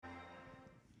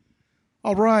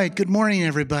All right. Good morning,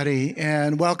 everybody,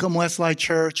 and welcome Westlight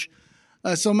Church.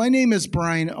 So my name is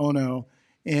Brian Ono,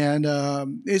 and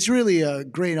it's really a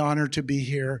great honor to be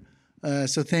here.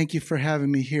 So thank you for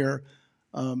having me here.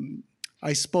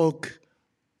 I spoke,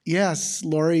 yes,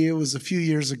 Lori, it was a few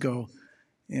years ago,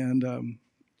 and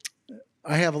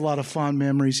I have a lot of fond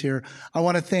memories here. I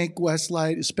want to thank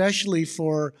Westlight, especially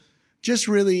for just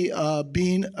really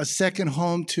being a second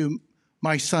home to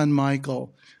my son,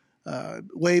 Michael.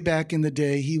 Way back in the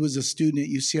day, he was a student at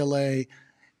UCLA,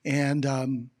 and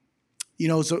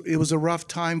so it was a rough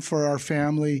time for our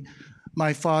family.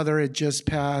 My father had just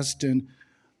passed, and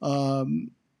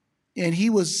he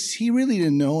really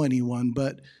didn't know anyone,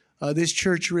 but this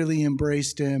church really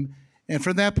embraced him. And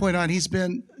from that point on,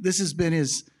 this has been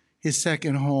his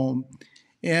second home.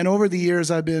 And over the years,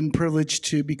 I've been privileged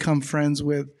to become friends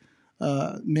with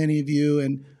many of you,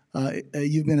 and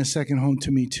you've been a second home to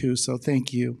me too. So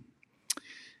thank you.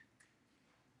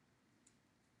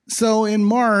 So in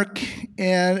Mark,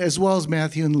 and as well as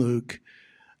Matthew and Luke,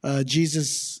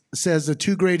 Jesus says the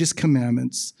two greatest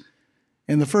commandments.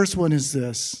 And the first one is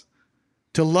this: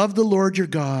 to love the Lord your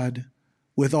God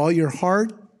with all your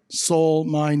heart, soul,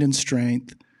 mind, and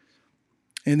strength.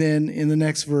 And then in the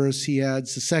next verse, he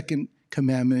adds the second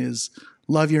commandment is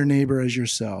love your neighbor as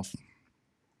yourself.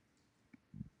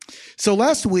 So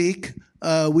last week,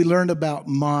 we learned about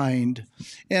mind.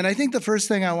 And I think the first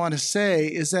thing I want to say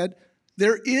is that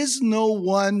there is no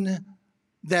one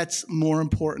that's more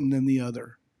important than the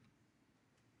other.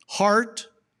 Heart,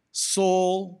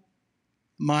 soul,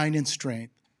 mind, and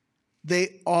strength.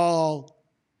 They all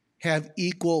have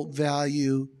equal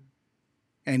value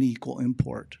and equal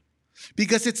import.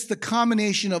 Because it's the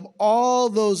combination of all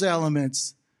those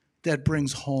elements that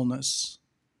brings wholeness.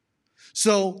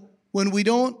 So when we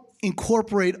don't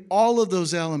incorporate all of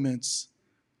those elements,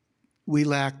 we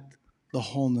lack the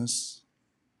wholeness.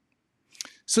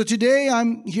 So today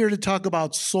I'm here to talk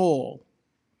about soul.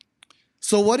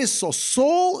 So what is soul?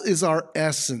 Soul is our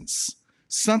essence,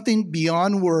 something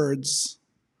beyond words,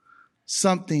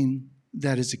 something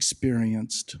that is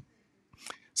experienced.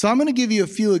 So I'm going to give you a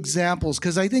few examples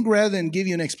because I think rather than give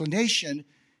you an explanation,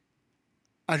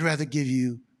 I'd rather give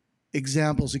you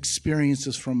examples,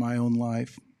 experiences from my own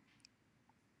life.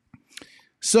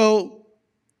 So,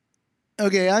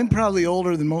 okay, I'm probably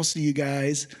older than most of you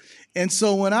guys. And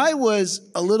so when I was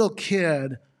a little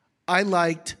kid, I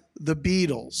liked the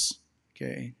Beatles.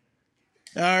 Okay.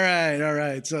 All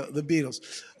right. So the Beatles.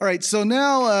 All right. So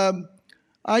now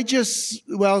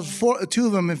two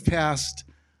of them have passed.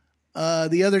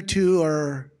 The other two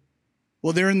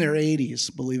they're in their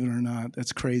 80s, believe it or not.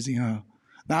 That's crazy, huh?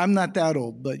 Now, I'm not that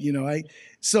old, but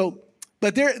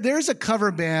but there's a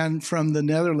cover band from the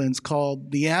Netherlands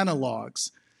called The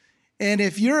Analogs. And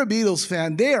if you're a Beatles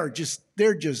fan, they're just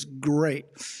great.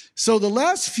 So the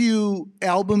last few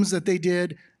albums that they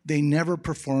did, they never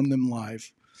performed them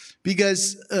live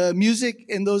because music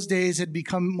in those days had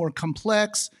become more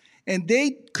complex, and they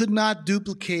could not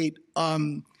duplicate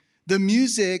the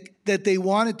music that they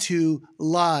wanted to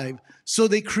live. So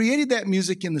they created that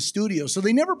music in the studio. So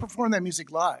they never performed that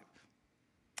music live.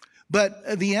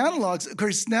 But the Analogs, of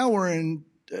course, now we're in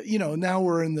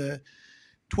the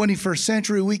 21st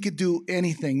century. We could do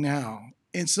anything now.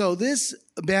 And so this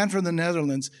band from the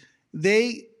Netherlands,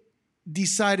 they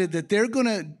decided that they're going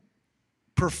to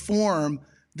perform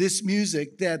this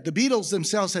music that the Beatles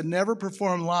themselves had never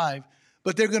performed live,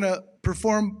 but they're going to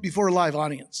perform before a live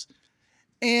audience.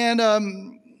 And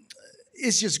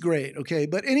it's just great, okay?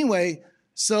 But anyway,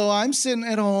 so I'm sitting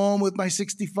at home with my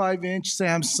 65-inch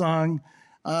Samsung,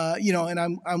 and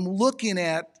I'm looking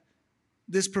at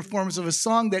this performance of a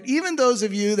song that even those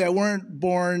of you that weren't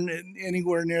born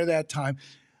anywhere near that time,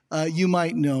 you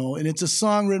might know. And it's a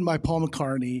song written by Paul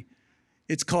McCartney.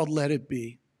 It's called Let It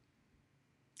Be.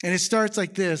 And it starts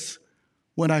like this: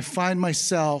 when I find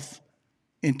myself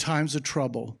in times of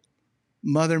trouble,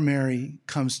 Mother Mary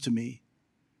comes to me,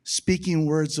 speaking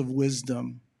words of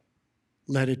wisdom,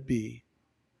 let it be.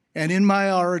 And in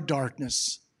my hour of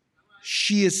darkness,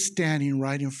 she is standing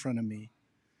right in front of me,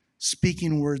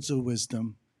 speaking words of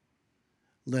wisdom,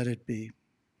 let it be.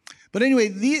 But anyway,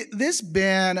 this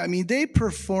band, they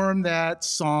performed that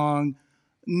song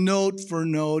note for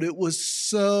note. It was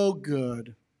so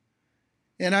good.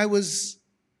 And I was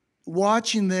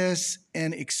watching this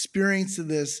and experiencing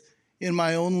this in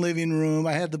my own living room.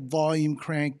 I had the volume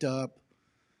cranked up.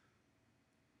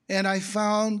 And I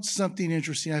found something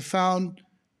interesting. I found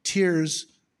tears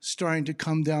starting to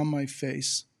come down my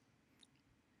face.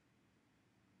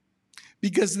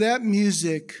 Because that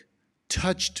music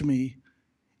touched me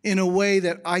in a way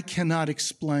that I cannot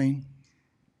explain.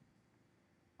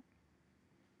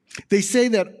 They say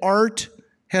that art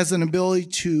has an ability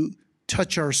to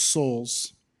touch our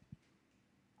souls,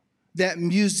 that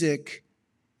music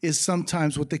is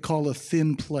sometimes what they call a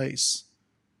thin place.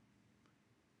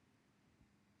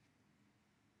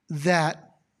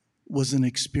 That was an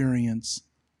experience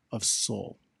of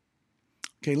soul.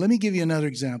 Okay, let me give you another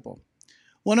example.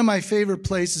 One of my favorite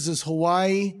places is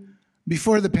Hawaii.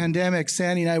 Before the pandemic,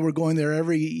 Sandy and I were going there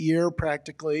every year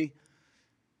practically.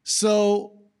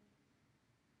 So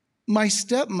my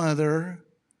stepmother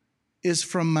is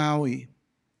from Maui.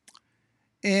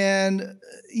 And,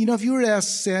 if you were to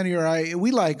ask Sandy or I, we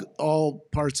like all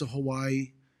parts of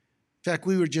Hawaii. In fact,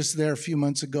 we were just there a few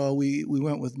months ago. We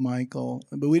went with Michael,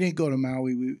 but we didn't go to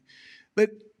Maui. But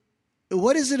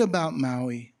what is it about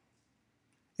Maui?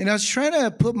 And I was trying to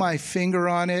put my finger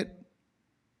on it.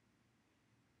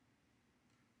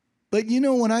 But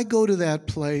when I go to that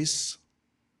place,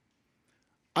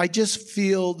 I just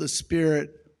feel the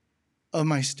spirit of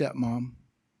my stepmom.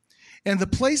 And the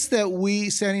place that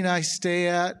Sandy and I stay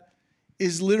at,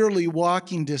 is literally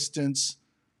walking distance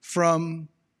from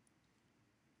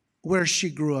where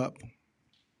she grew up.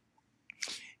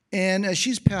 And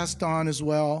she's passed on as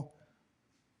well.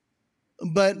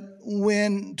 But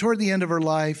when, toward the end of her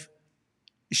life,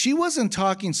 she wasn't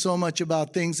talking so much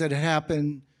about things that had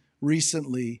happened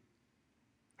recently.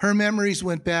 Her memories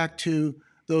went back to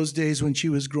those days when she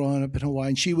was growing up in Hawaii,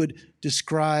 and she would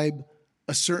describe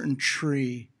a certain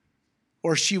tree,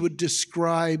 or she would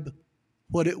describe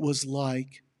what it was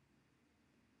like.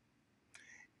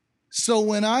 So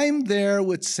when I'm there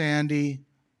with Sandy,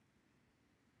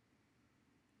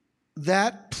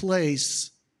 that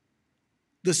place,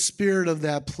 the spirit of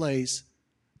that place,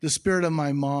 the spirit of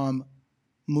my mom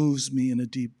moves me in a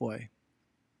deep way.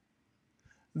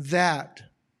 That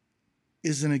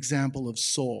is an example of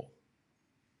soul.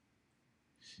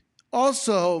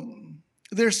 Also,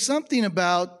 there's something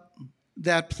about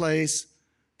that place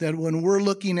that when we're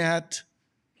looking at,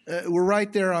 we're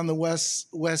right there on the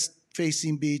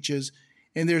west-facing beaches,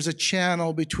 and there's a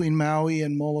channel between Maui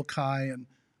and Molokai and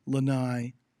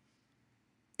Lanai.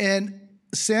 And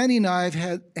Sandy and I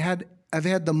have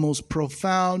had the most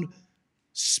profound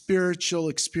spiritual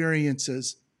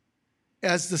experiences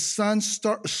as the sun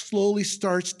slowly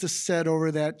starts to set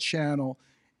over that channel,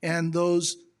 and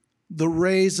the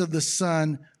rays of the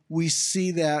sun, we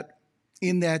see that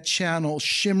in that channel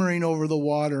shimmering over the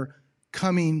water,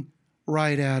 coming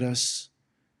right at us.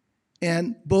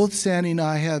 And both Sandy and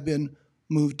I have been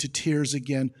moved to tears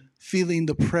again, feeling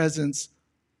the presence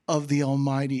of the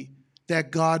Almighty,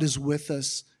 that God is with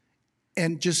us,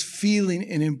 and just feeling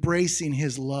and embracing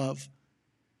His love.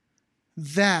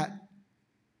 That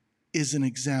is an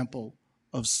example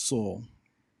of soul.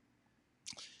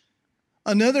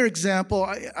 Another example,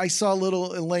 I saw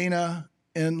little Elena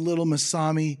and little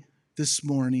Masami this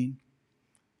morning,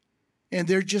 and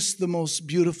they're just the most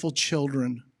beautiful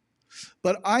children.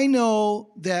 But I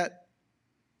know that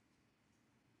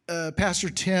Pastor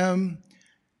Tim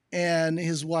and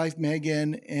his wife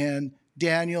Megan and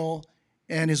Daniel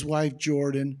and his wife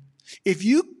Jordan, if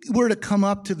you were to come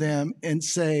up to them and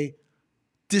say,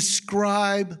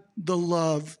 describe the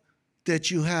love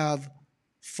that you have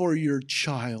for your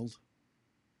child,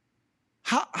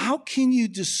 how can you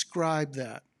describe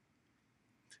that?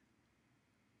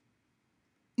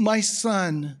 My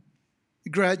son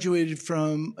graduated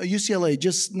from UCLA,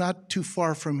 just not too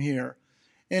far from here.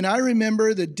 And I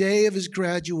remember the day of his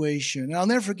graduation. And I'll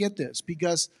never forget this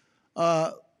because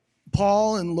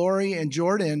Paul and Lori and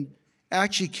Jordan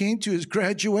actually came to his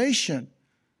graduation.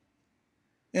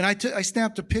 And I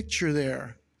snapped a picture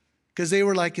there because they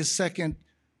were like his second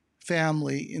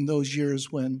family in those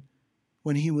years when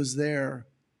he was there.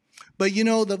 But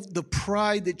the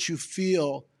pride that you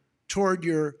feel toward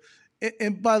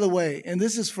and by the way, and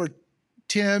this is for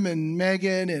Tim and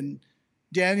Megan and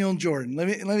Daniel and Jordan. Let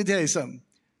me tell you something.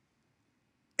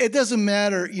 It doesn't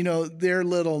matter, they're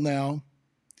little now.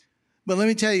 But let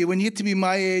me tell you, when you get to be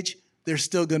my age, they're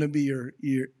still going to be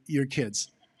your kids.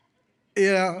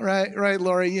 Yeah, right,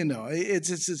 Lori. It's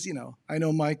just, I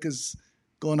know Mike is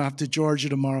going off to Georgia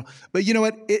tomorrow, but you know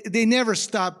what? They never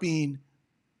stop being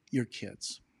your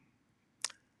kids.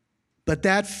 But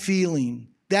that feeling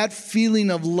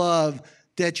of love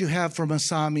that you have for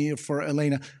Masami or for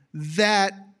Elena,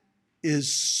 that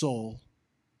is soul.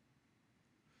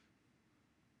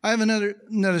 I have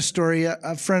another story.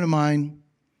 A friend of mine,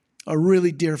 a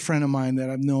really dear friend of mine that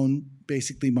I've known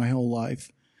basically my whole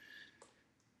life.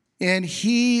 And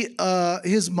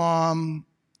his mom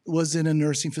was in a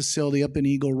nursing facility up in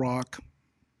Eagle Rock.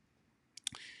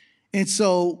 And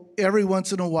so every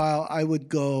once in a while, I would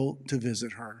go to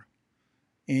visit her.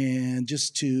 and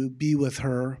just to be with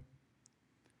her.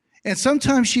 And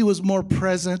sometimes she was more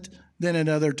present than at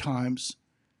other times.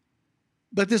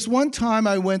 But this one time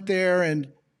I went there and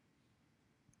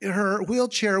her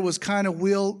wheelchair was kind of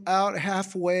wheeled out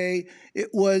halfway. It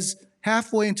was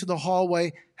halfway into the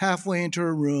hallway, halfway into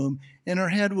her room, and her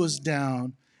head was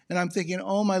down. And I'm thinking,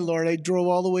 oh my Lord, I drove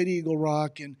all the way to Eagle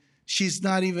Rock and she's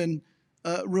not even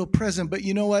real present. But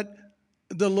you know what?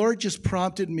 The Lord just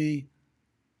prompted me,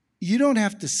 you don't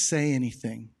have to say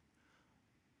anything.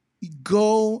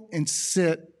 Go and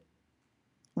sit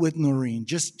with Noreen.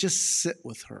 Just sit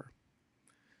with her.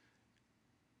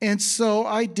 And so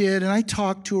I did, and I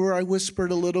talked to her. I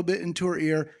whispered a little bit into her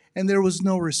ear, and there was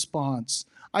no response.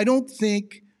 I don't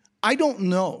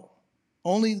know.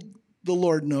 Only the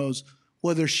Lord knows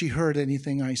whether she heard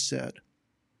anything I said.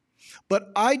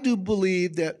 But I do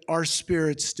believe that our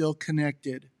spirit's still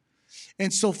connected.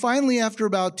 And so finally, after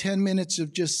about 10 minutes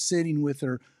of just sitting with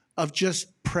her, of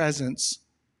just presence,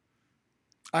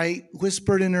 I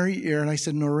whispered in her ear and I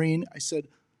said, Noreen, I said,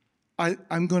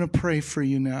 I'm going to pray for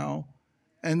you now,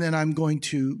 and then I'm going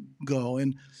to go.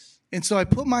 And so I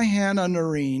put my hand on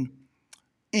Noreen,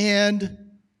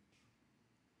 and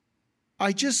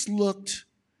I just looked,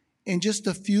 and just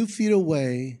a few feet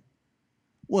away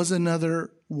was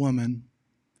another woman,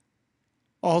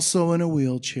 also in a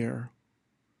wheelchair.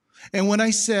 And when I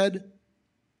said,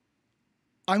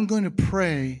 I'm going to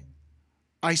pray,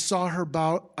 I saw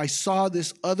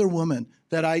this other woman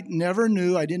that I never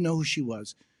knew. I didn't know who she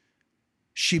was.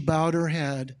 She bowed her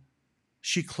head.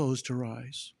 She closed her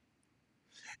eyes.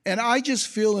 And I just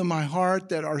feel in my heart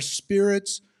that our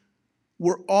spirits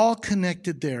were all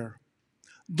connected there.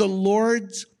 The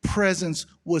Lord's presence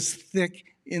was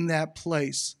thick in that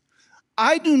place.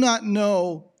 I do not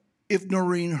know if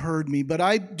Noreen heard me, but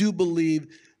I do believe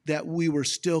that we were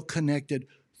still connected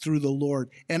through the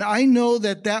Lord. And I know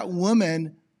that that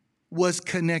woman was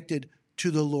connected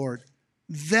to the Lord.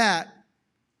 That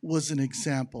was an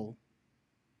example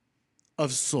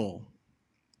of soul.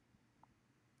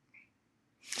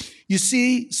 You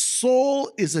see,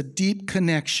 soul is a deep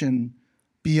connection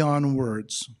beyond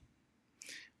words.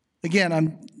 Again,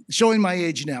 I'm showing my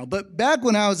age now, but back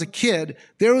when I was a kid,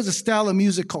 there was a style of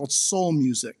music called soul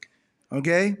music,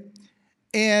 okay?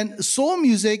 And soul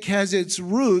music has its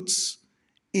roots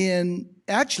in,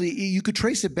 actually, you could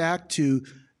trace it back to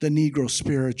the Negro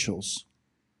spirituals.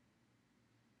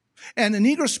 And the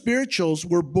Negro spirituals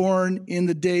were born in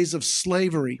the days of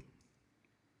slavery.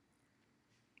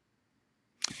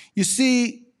 You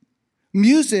see,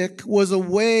 music was a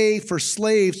way for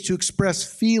slaves to express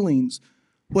feelings,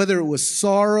 whether it was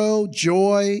sorrow,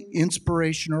 joy,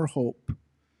 inspiration, or hope.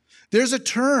 There's a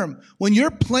term, when you're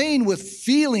playing with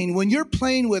feeling, when you're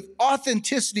playing with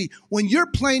authenticity, when you're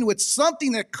playing with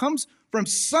something that comes from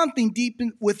something deep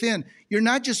within, you're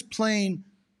not playing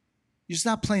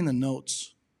the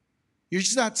notes. You're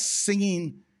just not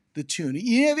singing the tune.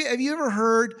 Have you ever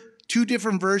heard two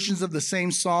different versions of the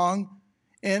same song?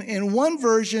 And in one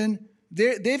version,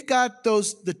 they've got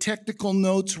the technical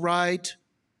notes right,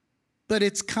 but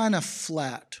it's kind of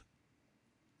flat.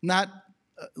 Not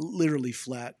literally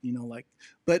flat,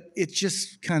 but it's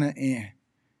just kind of eh.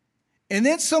 And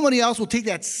then somebody else will take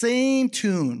that same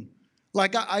tune.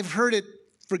 Like I've heard it,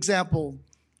 for example,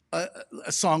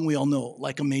 a song we all know,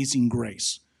 like Amazing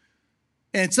Grace.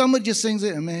 And somebody just sings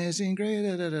it, Amazing Grace,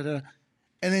 da, da, da, da.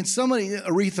 And then somebody,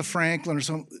 Aretha Franklin or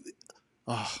something,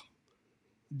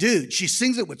 dude, she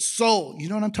sings it with soul. You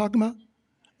know what I'm talking about?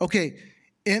 Okay,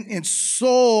 and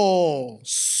soul.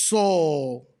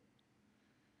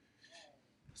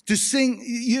 To sing,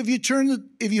 have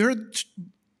you heard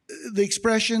the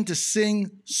expression to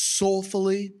sing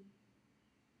soulfully?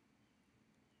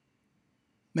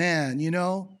 Man, when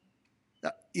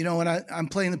I'm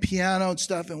playing the piano and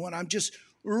stuff, and when I'm just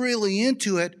really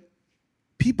into it,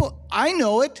 I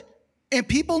know it, and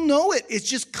people know it. It's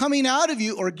just coming out of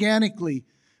you organically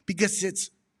because it's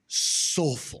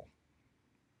soulful.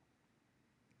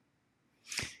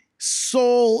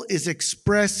 Soul is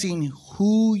expressing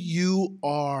who you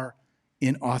are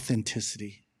in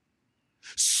authenticity.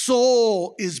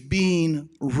 Soul is being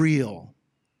real.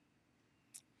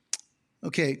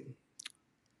 Okay,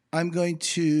 I'm going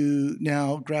to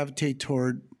now gravitate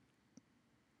toward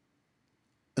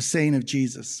a saying of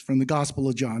Jesus from the Gospel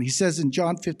of John. He says in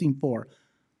John 15:4,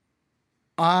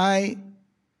 I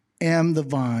am the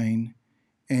vine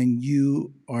and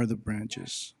you are the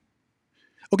branches.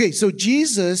 Okay, so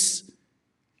Jesus,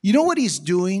 you know what he's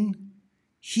doing?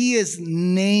 He is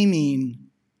naming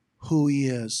who he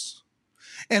is.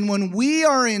 And when we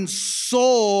are in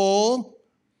soul,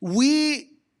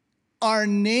 we are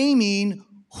naming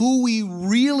who we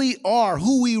really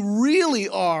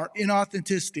are in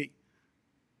authenticity.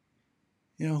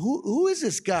 You know, who is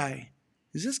this guy?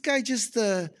 Is this guy just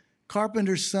the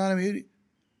carpenter's son? I mean,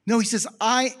 no, he says,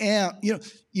 I am. You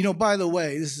know, by the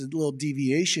way, this is a little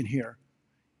deviation here.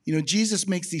 You know, Jesus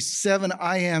makes these 7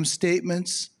 I am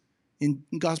statements in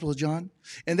Gospel of John.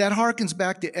 And that harkens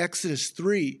back to Exodus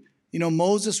 3. You know,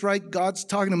 Moses, right? God's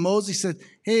talking to Moses. He said,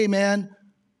 hey, man,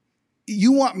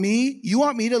 you want me? You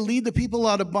want me to lead the people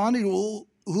out of bondage? Well,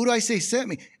 who do I say sent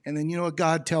me? And then you know what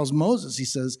God tells Moses? He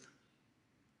says,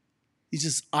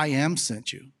 I am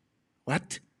sent you.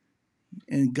 What?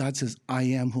 And God says, I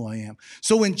am who I am.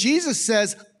 So when Jesus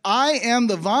says, I am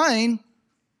the vine,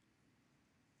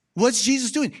 what's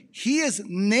Jesus doing? He is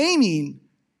naming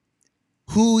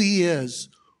who he is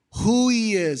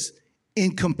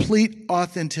in complete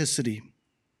authenticity.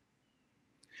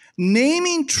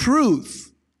 Naming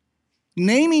truth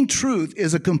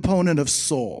is a component of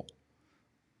soul.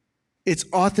 It's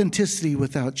authenticity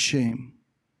without shame.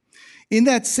 In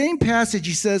that same passage,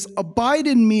 he says, abide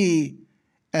in me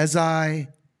as I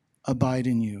abide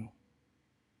in you.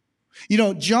 You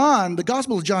know, John, the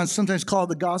Gospel of John is sometimes called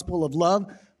the gospel of love,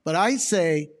 but I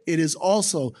say it is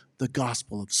also the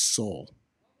gospel of soul.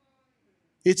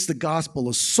 It's the gospel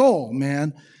of soul,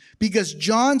 man, because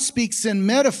John speaks in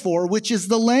metaphor, which is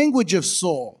the language of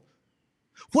soul.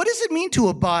 What does it mean to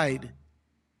abide?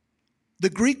 The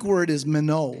Greek word is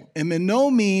meno, and meno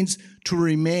means to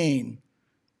remain,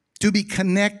 to be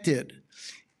connected.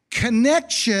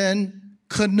 Connection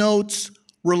connotes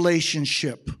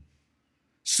relationship.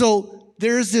 So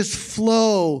there's this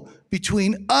flow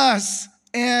between us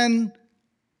and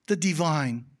the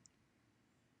divine.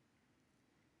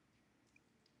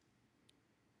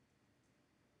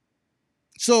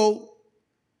 So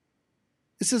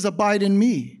it says, abide in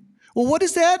me. Well, what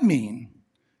does that mean?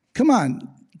 Come on.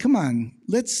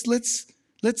 Let's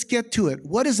get to it.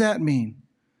 What does that mean?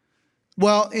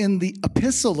 Well, in the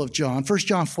epistle of John, 1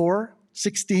 John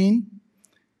 4:16,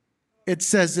 it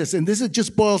says this, and this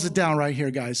just boils it down right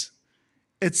here, guys.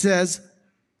 It says,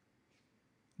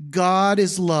 God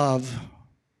is love,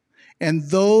 and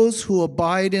those who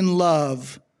abide in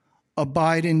love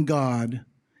abide in God,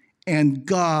 and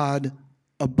God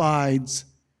abides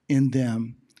in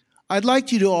them. I'd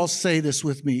like you to all say this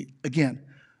with me again.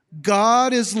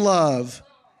 God is love,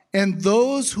 and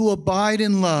those who abide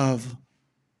in love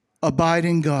abide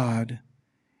in God,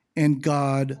 and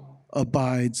God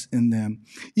abides in them.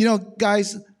 You know,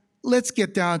 guys, let's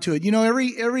get down to it. You know,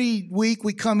 every week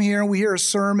we come here and we hear a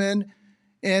sermon,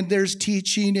 and there's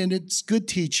teaching, and it's good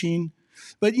teaching.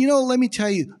 But, you know, let me tell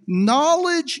you,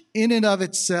 knowledge in and of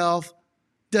itself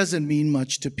doesn't mean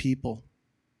much to people.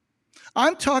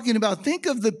 I'm talking about, think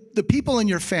of the people in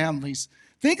your families.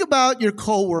 Think about your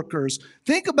coworkers.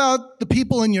 Think about the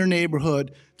people in your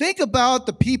neighborhood. Think about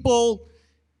the people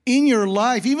in your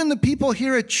life, even the people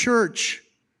here at church.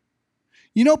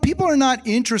 You know, people are not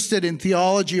interested in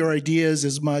theology or ideas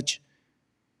as much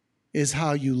as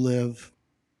how you live.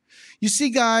 You see,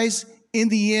 guys, in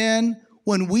the end,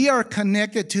 when we are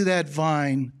connected to that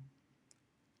vine,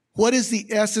 what is the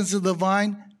essence of the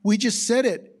vine? We just said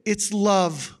it. It's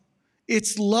love.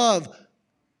 It's love.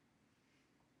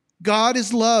 God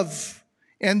is love.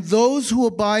 And those who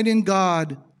abide in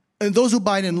God, and those who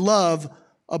abide in love,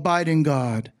 abide in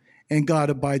God, and God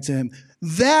abides in them.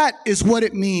 That is what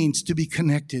it means to be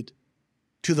connected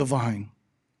to the vine.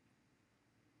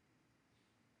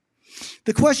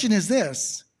 The question is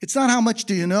this. It's not how much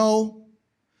do you know.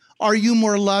 Are you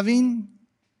more loving?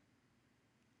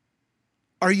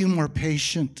 Are you more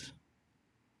patient?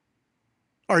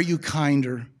 Are you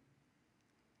kinder?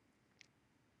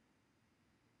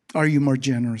 Are you more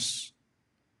generous?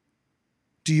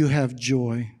 Do you have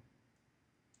joy?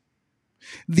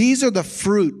 These are the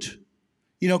fruit,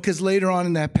 you know, because later on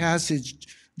in that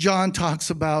passage, John talks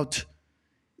about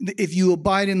if you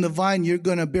abide in the vine, you're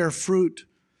going to bear fruit.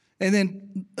 And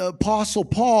then Apostle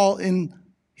Paul, in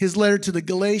his letter to the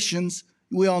Galatians,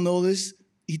 we all know this,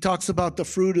 he talks about the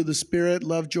fruit of the Spirit,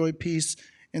 love, joy, peace,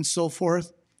 and so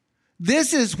forth.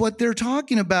 This is what they're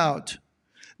talking about.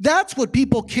 That's what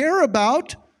people care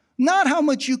about, not how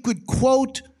much you could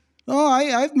quote. Oh,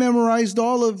 I've memorized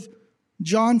all of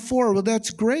John 4. Well, that's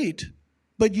great.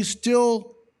 But you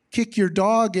still kick your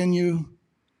dog and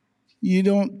you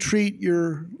don't treat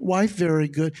your wife very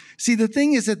good. See, the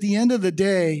thing is, at the end of the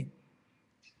day,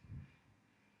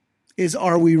 is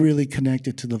are we really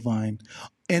connected to the vine?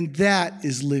 And that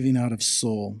is living out of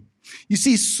soul. You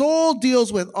see, soul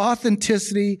deals with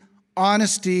authenticity,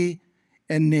 honesty,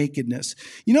 and nakedness.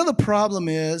 You know, the problem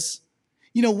is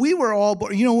We were all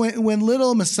born. When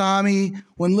little Masami,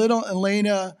 when little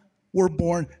Elena were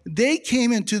born, they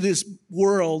came into this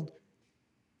world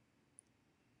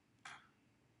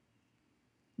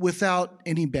without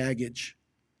any baggage.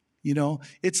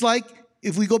 It's like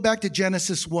if we go back to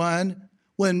Genesis 1,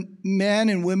 when men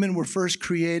and women were first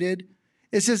created,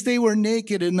 it says they were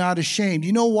naked and not ashamed.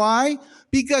 You know why?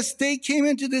 Because they came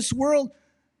into this world,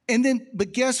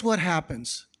 but guess what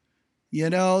happens?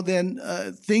 Then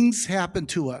things happen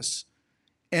to us.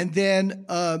 And then,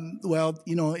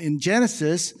 in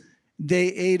Genesis, they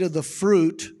ate of the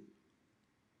fruit,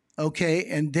 okay?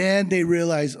 And then they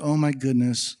realized, oh my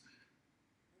goodness,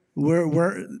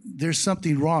 there's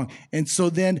something wrong. And so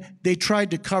then they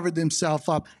tried to cover themselves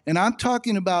up. And I'm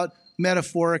talking about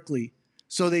metaphorically.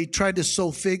 So they tried to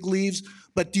sew fig leaves.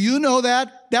 But do you know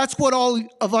that? That's what all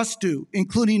of us do,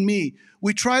 including me.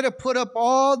 We try to put up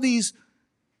all these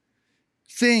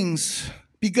things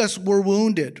because we're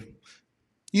wounded.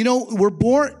 We're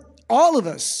born, all of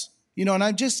us, and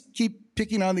I just keep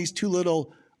picking on these two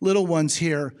little ones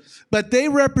here, but they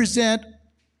represent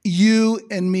you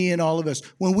and me and all of us.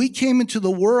 When we came into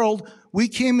the world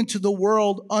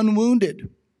unwounded,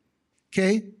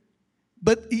 okay?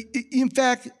 But in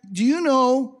fact, do you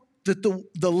know that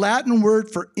the Latin word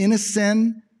for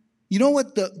innocent, you know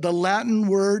what the Latin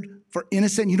word for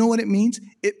innocent, you know what it means?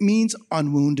 It means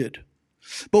unwounded.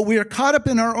 But we are caught up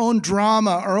in our own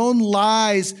drama, our own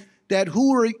lies, that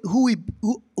who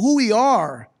we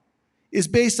are is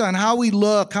based on how we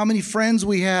look, how many friends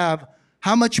we have,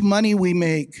 how much money we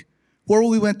make, where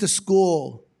we went to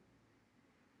school.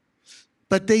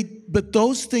 But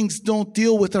those things don't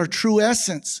deal with our true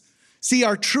essence. See,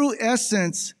 our true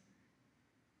essence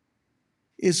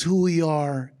is who we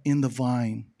are in the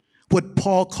vine, what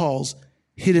Paul calls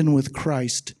hidden with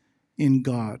Christ in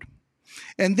God.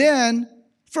 And then,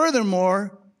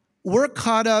 furthermore, we're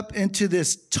caught up into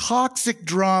this toxic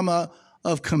drama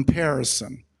of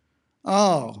comparison.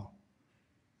 Oh,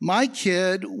 my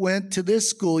kid went to this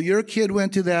school, your kid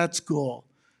went to that school.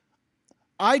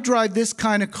 I drive this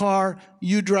kind of car,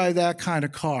 you drive that kind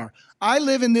of car. I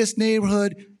live in this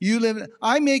neighborhood,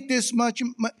 I make this much,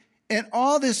 and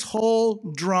all this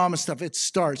whole drama stuff, it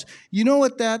starts. You know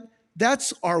what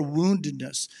that's our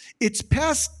woundedness. It's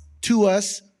passed to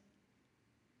us.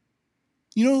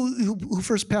 You know who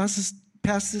first passed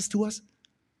this to us?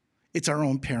 It's our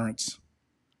own parents.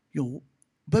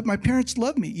 But my parents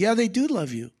love me. Yeah, they do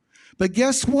love you. But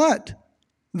guess what?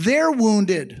 They're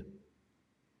wounded.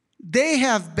 They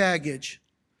have baggage.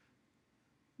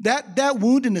 That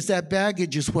woundedness, that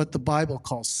baggage is what the Bible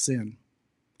calls sin.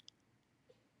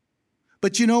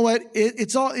 But you know what?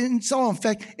 It's all in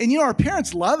fact. And our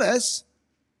parents love us.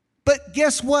 But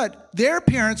guess what? Their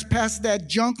parents pass that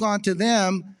junk on to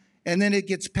them, and then it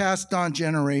gets passed on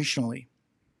generationally.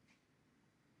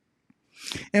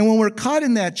 And when we're caught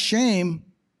in that shame,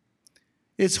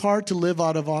 it's hard to live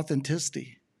out of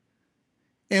authenticity.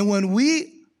 And when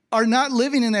we are not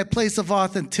living in that place of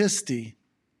authenticity,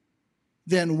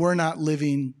 then we're not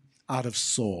living out of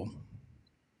soul.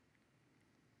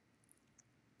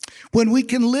 When we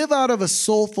can live out of a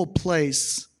soulful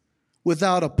place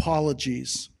without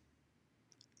apologies,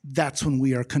 that's when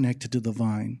we are connected to the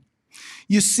vine.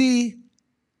 You see,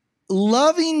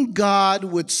 loving God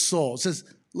with soul. It says,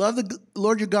 love the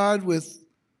Lord your God with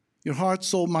your heart,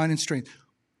 soul, mind, and strength.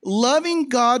 Loving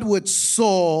God with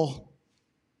soul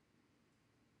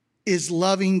is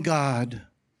loving God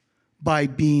by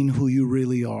being who you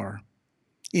really are,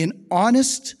 in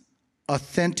honest,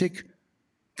 authentic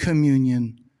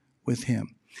communion with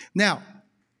Him. Now,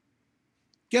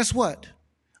 guess what?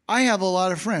 I have a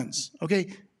lot of friends,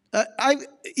 okay?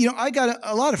 I got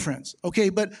a lot of friends, okay?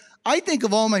 But I think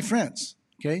of all my friends,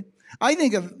 okay? I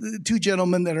think of the two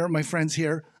gentlemen that are my friends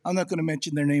here. I'm not going to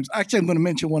mention their names. Actually, I'm going to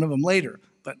mention one of them later,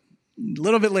 but a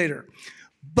little bit later.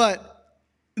 But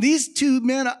these two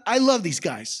men, I love these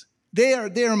guys. They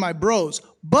are my bros,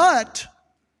 but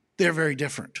they're very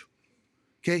different,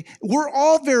 okay? We're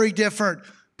all very different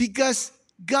because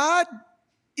God,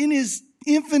 in His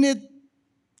infinite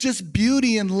just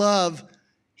beauty and love,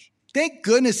 thank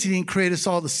goodness He didn't create us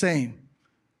all the same.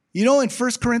 In 1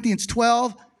 Corinthians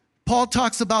 12, Paul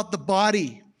talks about the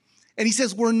body. And he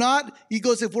says, if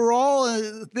we're all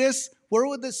this, where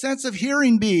would the sense of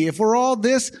hearing be? If we're all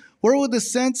this, where would the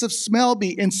sense of smell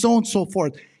be? And so on and so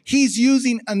forth. He's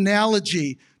using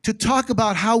analogy to talk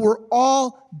about how we're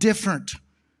all different.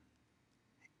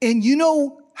 And you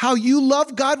know how you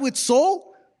love God with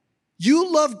soul?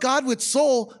 You love God with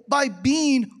soul by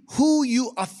being who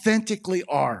you authentically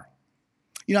are.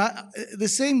 The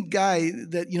same guy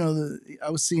that, I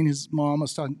was seeing his mom, I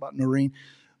was talking about Noreen.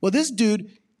 Well, this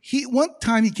dude, one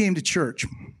time he came to church,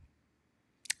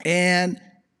 and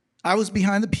I was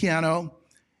behind the piano,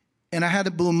 and I had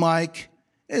a boom mic.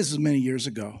 This was many years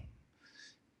ago.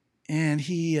 And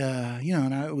he,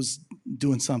 and I was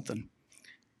doing something.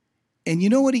 And you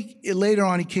know what? Later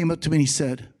on, he came up to me and he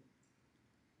said,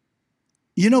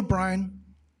 Brian,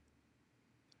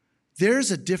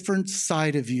 there's a different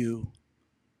side of you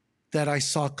that I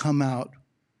saw come out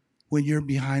when you're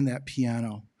behind that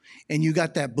piano and you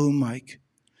got that boom mic.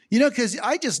 Because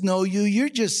I just know you. You're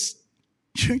just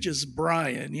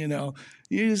Brian, You're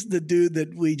just the dude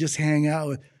that we just hang out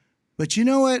with. But you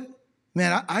know what?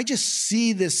 Man, I just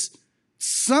see this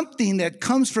something that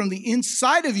comes from the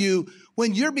inside of you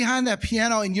when you're behind that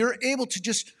piano and you're able to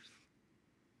just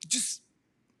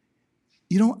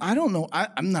I don't know.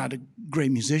 I'm not a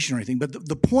great musician or anything, but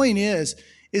the point is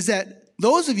that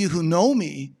those of you who know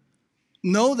me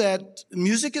know that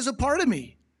music is a part of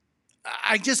me.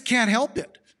 I just can't help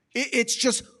it. It's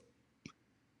just,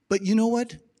 but you know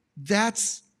what?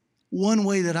 That's one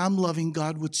way that I'm loving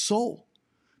God with soul,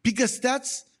 because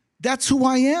that's who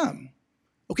I am.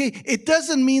 Okay? It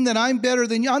doesn't mean that I'm better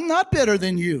than you. I'm not better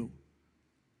than you.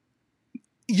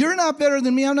 You're not better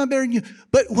than me. I'm not better than you.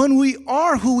 But when we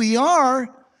are who we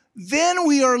are, then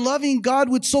we are loving God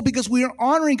with soul because we are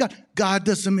honoring God. God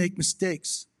doesn't make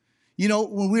mistakes.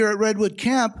 When we were at Redwood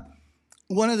Camp,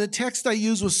 one of the texts I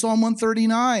used was Psalm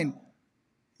 139.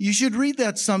 You should read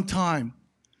that sometime.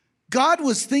 God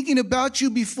was thinking about you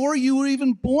before you were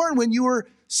even born, when you were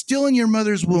still in your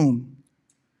mother's womb.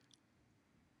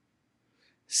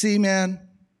 See, man?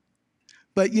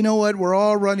 But you know what? We're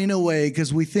all running away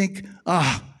because we think,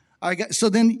 so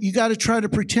then you got to try to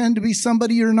pretend to be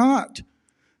somebody you're not.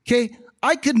 Okay?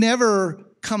 I could never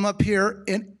come up here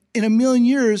and in a million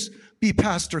years be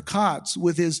Pastor Kotz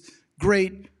with his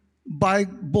great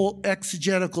Bible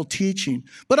exegetical teaching.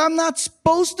 But I'm not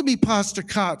supposed to be Pastor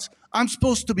Kotz. I'm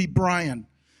supposed to be Brian,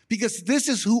 because this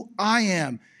is who I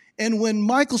am. And when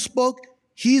Michael spoke,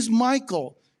 he's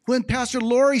Michael. When Pastor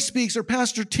Lori speaks, or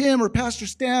Pastor Tim, or Pastor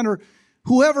Stan, or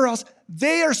whoever else,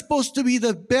 they are supposed to be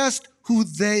the best who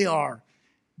they are.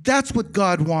 That's what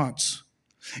God wants.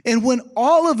 And when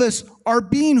all of us are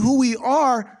being who we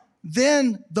are,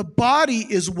 then the body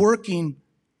is working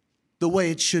the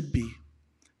way it should be.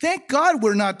 Thank God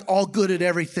we're not all good at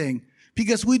everything,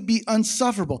 because we'd be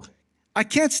unsufferable. I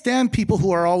can't stand people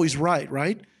who are always right?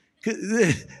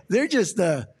 They're just,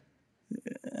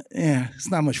 it's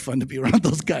not much fun to be around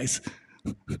those guys.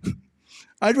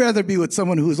 I'd rather be with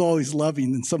someone who's always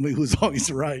loving than somebody who's always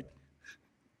right.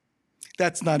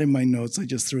 That's not in my notes. I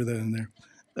just threw that in there.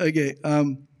 Okay.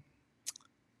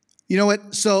 You know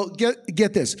what? So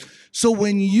get this. So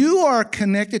when you are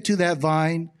connected to that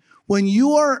vine, when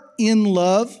you are in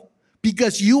love,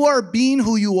 because you are being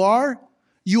who you are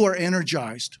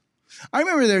energized. I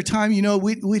remember there a time,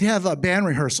 we'd have a band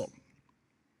rehearsal.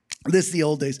 This is the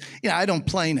old days. I don't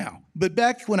play now. But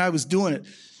back when I was doing it,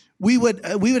 we would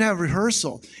have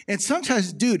rehearsal. And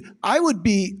sometimes, dude, I would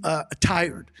be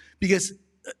tired because,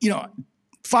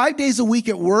 5 days a week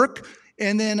at work,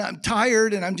 and then I'm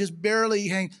tired and I'm just barely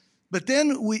hanging. But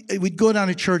then we'd go down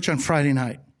to church on Friday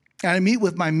night. And I'd meet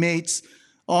with my mates,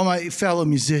 all my fellow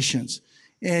musicians.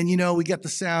 And, we got the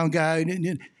sound guy,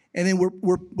 and then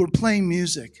we're playing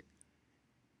music.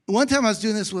 One time I was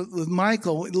doing this with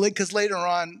Michael, because later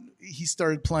on he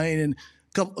started playing, and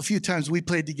a few times we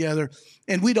played together,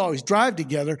 and we'd always drive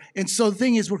together. And so the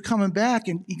thing is, we're coming back,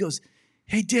 and he goes,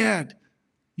 "Hey, Dad,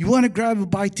 you want to grab a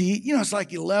bite to eat?" It's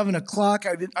like 11 o'clock.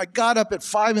 I got up at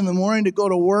 5 in the morning to go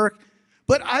to work.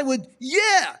 But I would,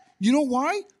 yeah. You know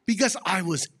why? Because I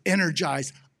was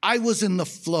energized. I was in the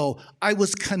flow. I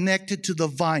was connected to the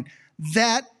vine.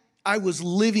 That I was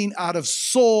living out of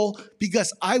soul,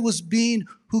 because I was being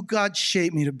who God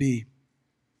shaped me to be.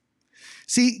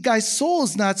 See, guys, soul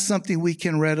is not something we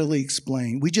can readily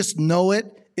explain. We just know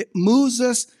it. It moves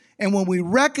us. And when we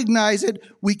recognize it,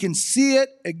 we can see it,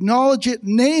 acknowledge it,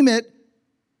 name it,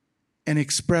 and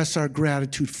express our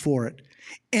gratitude for it.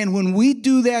 And when we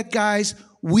do that, guys,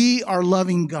 we are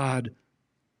loving God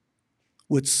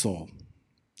with soul.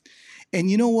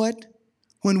 And you know what?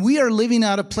 When we are living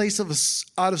out of place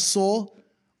out of soul,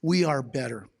 we are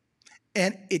better.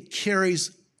 And it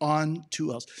carries on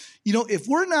to us. If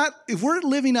we're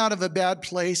living out of a bad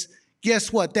place,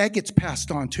 guess what? That gets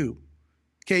passed on too.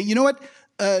 Okay, you know what?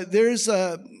 There's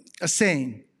a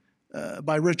saying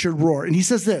by Richard Rohr, and he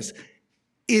says this: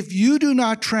 if you do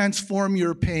not transform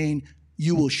your pain,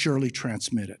 you will surely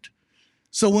transmit it.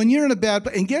 So when you're in a bad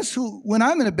place, and guess who, when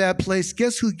I'm in a bad place,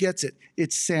 guess who gets it?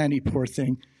 It's Sandy, poor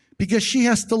thing, because she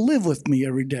has to live with me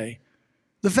every day.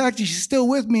 the fact that she's still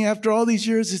with me after all these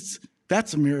years,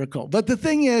 that's a miracle. But the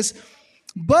thing is,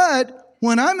 but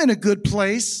when I'm in a good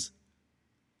place,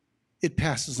 it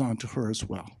passes on to her as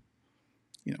well.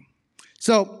 You know.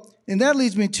 So, and that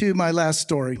leads me to my last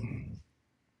story.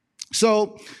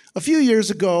 So a few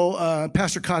years ago,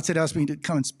 Pastor Kotz had asked me to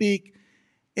come and speak.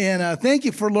 And thank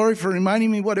you, Lori, for reminding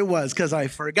me what it was, because I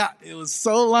forgot. It was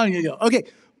so long ago. Okay,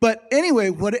 but anyway,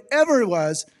 whatever it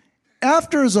was,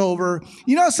 after it's over,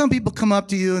 you know how some people come up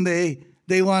to you and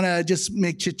they want to just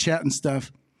make chit-chat and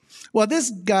stuff? Well, this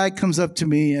guy comes up to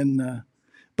me, and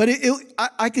but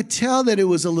I could tell that it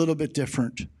was a little bit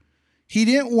different. He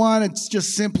didn't want to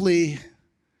just simply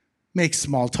make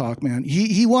small talk, man.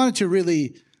 He wanted to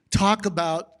really talk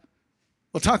about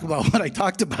what I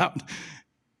talked about.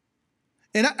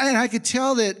 And I could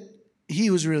tell that he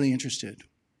was really interested.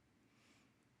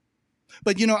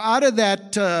 But, you know, out of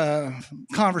that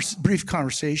brief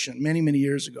conversation many, many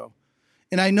years ago,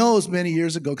 and I know it was many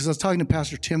years ago because I was talking to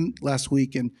Pastor Tim last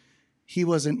week, and he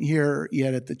wasn't here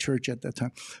yet at the church at that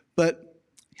time, but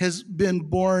has been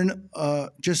born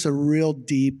just a real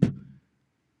deep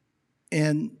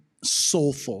and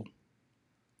soulful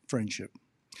friendship.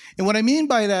 And what I mean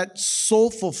by that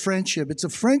soulful friendship, it's a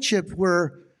friendship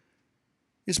where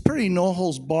it's pretty no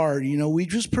holds barred. You know, we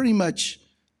just pretty much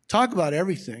talk about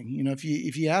everything. You know, if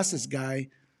you ask this guy,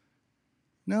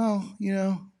 no, you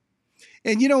know.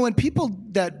 And, you know, when people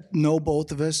that know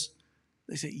both of us,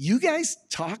 they say, you guys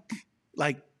talk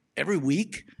like every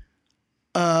week?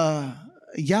 Yeah.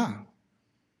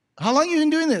 How long have you been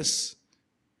doing this?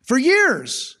 For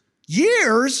years.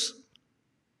 Years?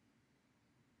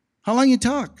 How long you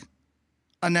talk?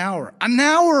 An hour. An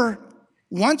hour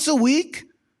once a week?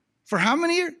 For how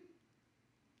many years?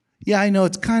 Yeah, I know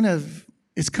it's kind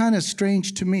of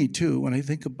strange to me too when I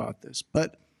think about this.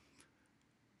 But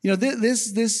you know,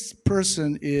 this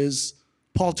person is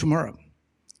Paul Tamura.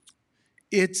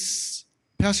 It's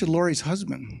Pastor Lori's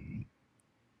husband.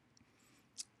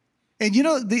 And you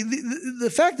know,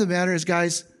 the fact of the matter is,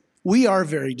 guys, we are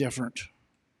very different.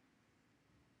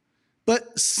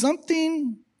 But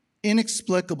something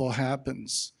inexplicable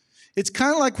happens. It's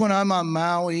kind of like when I'm on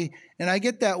Maui and I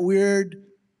get that weird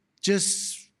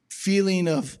just feeling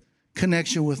of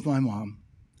connection with my mom.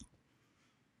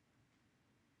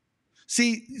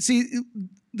 See,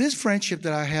 this friendship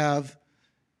that I have,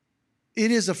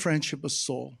 it is a friendship of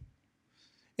soul.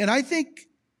 And I think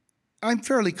I'm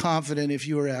fairly confident if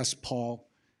you were asked Paul,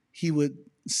 he would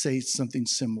say something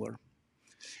similar.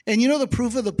 And you know, the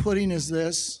proof of the pudding is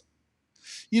this.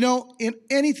 You know, in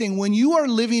anything, when you are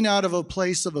living out of a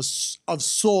place of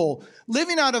soul,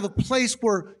 living out of a place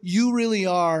where you really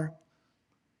are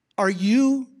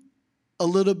you a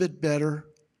little bit better?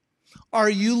 Are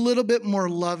you a little bit more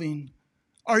loving?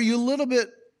 Are you a little bit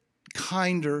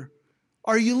kinder?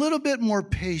 Are you a little bit more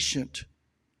patient?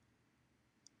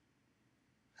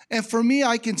 And for me,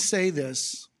 I can say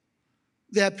this,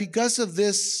 that because of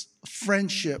this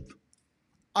friendship,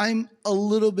 I'm a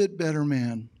little bit better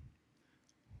man.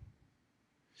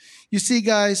 You see,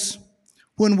 guys,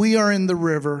 when we are in the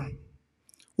river,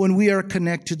 when we are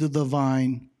connected to the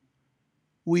vine,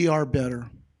 we are better.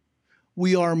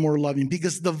 We are more loving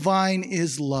because the vine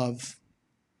is love.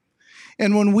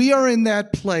 And when we are in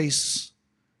that place,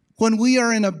 when we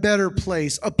are in a better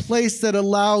place, a place that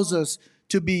allows us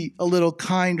to be a little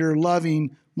kinder,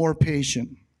 loving, more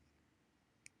patient,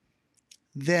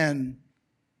 then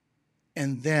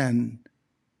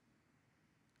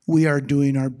we are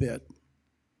doing our bit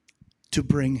to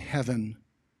bring heaven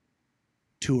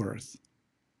to earth.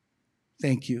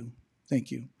 Thank you.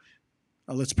 Thank you.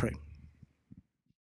 Let's pray.